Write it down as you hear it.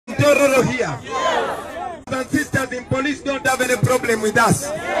Tororo here. And sisters in police don't have any problem with us.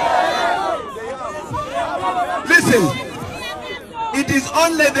 Listen, it is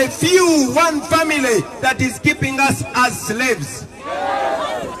only the few, one family that is keeping us as slaves.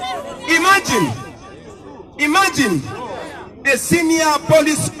 Imagine a senior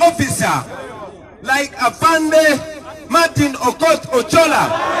police officer like Afande Martin Okot Ochola.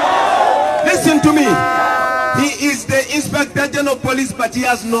 Listen to me. He is the Inspector General of Police, but he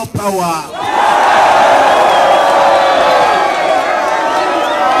has no power.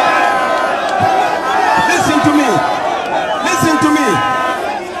 Listen to me. Listen to me.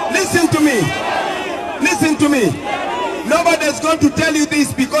 Listen to me. Listen to me. Nobody is going to tell you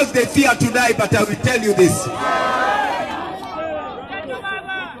this because they fear to die, but I will tell you this.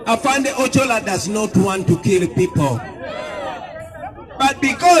 Afande Ochola does not want to kill people. But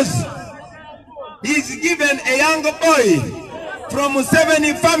because he's given a young boy from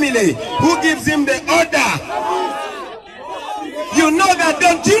Museveni family who gives him the order. You know that,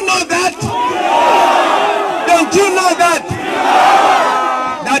 don't you know that? Don't you know that?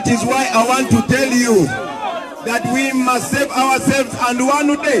 That is why I want to tell you that we must save ourselves, and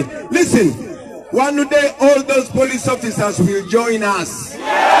one day, listen, one day all those police officers will join us.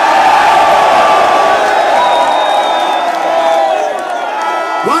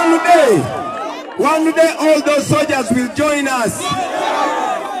 One day all those soldiers will join us,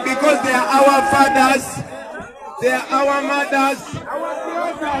 because they are our fathers, they are our mothers,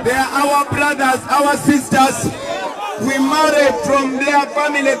 they are our brothers, our sisters. We marry from their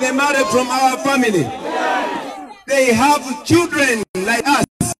family, they marry from our family. They have children like us.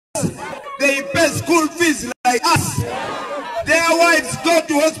 They pay school fees like us. Their wives go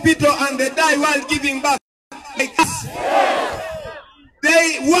to hospital and they die while giving birth like us.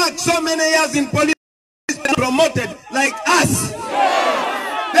 They work so many years in police and promoted like us.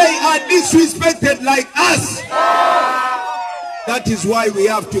 They are disrespected like us. That is why we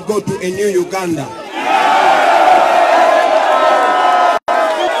have to go to a new Uganda.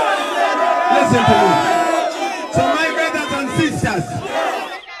 Listen to me. So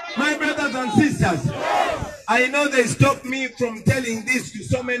my brothers and sisters, I know they stopped me from telling this to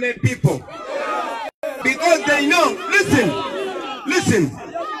so many people. Because they know, listen,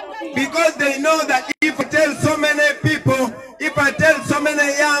 because they know that if I tell so many people, if I tell so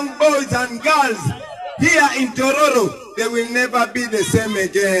many young boys and girls here in Tororo, they will never be the same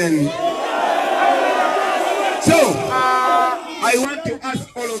again. So, I want to ask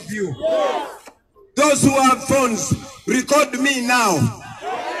all of you, those who have phones, record me now.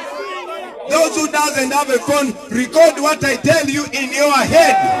 Those who doesn't have a phone, record what I tell you in your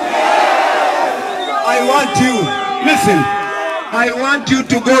head. I want you, listen, I want you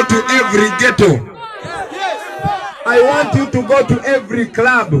to go to every ghetto. I want you to go to every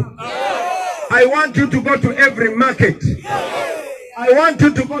club. I want you to go to every market. I want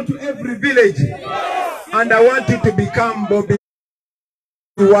you to go to every village. And I want you to become Bobi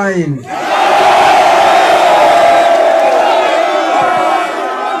Wine.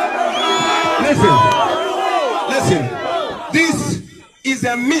 Listen, this is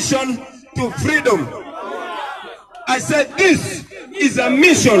a mission to freedom. I said this is a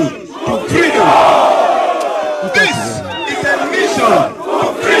mission to freedom. This is a mission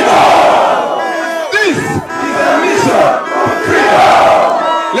to freedom. This is a mission to freedom.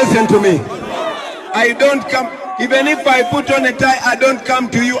 Listen to me. I don't come, even if I put on a tie, I don't come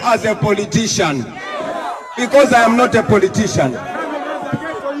to you as a politician. Because I am not a politician.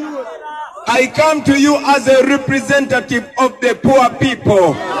 I come to you as a representative of the poor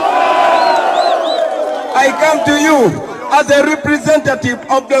people. I come to you as a representative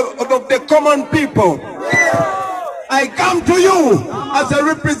of the common people. I come to you as a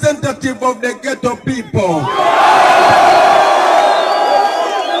representative of the ghetto people.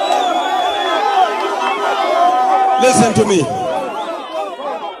 Listen to me.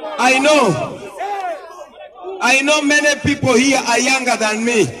 I know many people here are younger than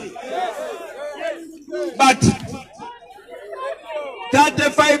me. But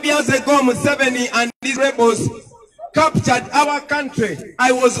 35 years ago, Museveni and his rebels captured our country.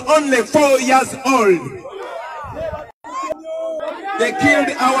 I was only 4 years old. They killed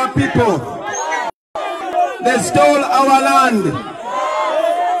our people. They stole our land.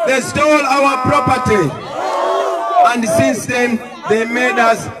 They stole our property. And since then, they made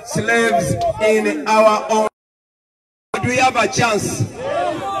us slaves in our own. But we have a chance.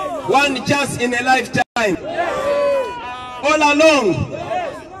 One chance in a lifetime. All along,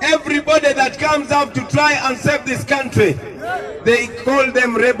 everybody that comes up to try and save this country, they call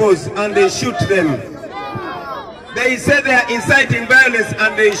them rebels and they shoot them. they say they are inciting violence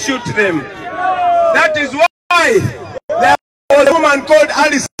and they shoot them. That is why there was a woman called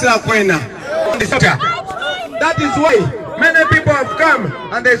Alice Lakwena. That is why many people have come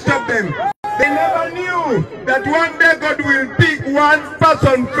and they stopped them. They never knew that one day God will pick one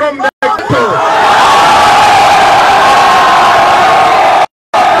person from the ghetto.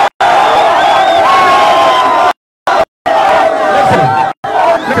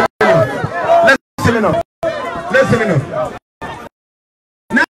 Listen enough.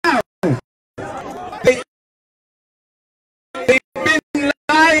 Now, they've been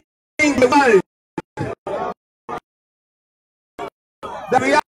lying the world that we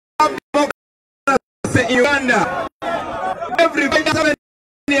have democracy in Uganda. Every 7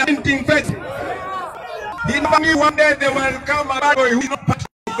 years printing face. He never knew one day they will come back or he will not pass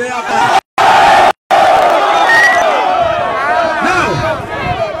their back.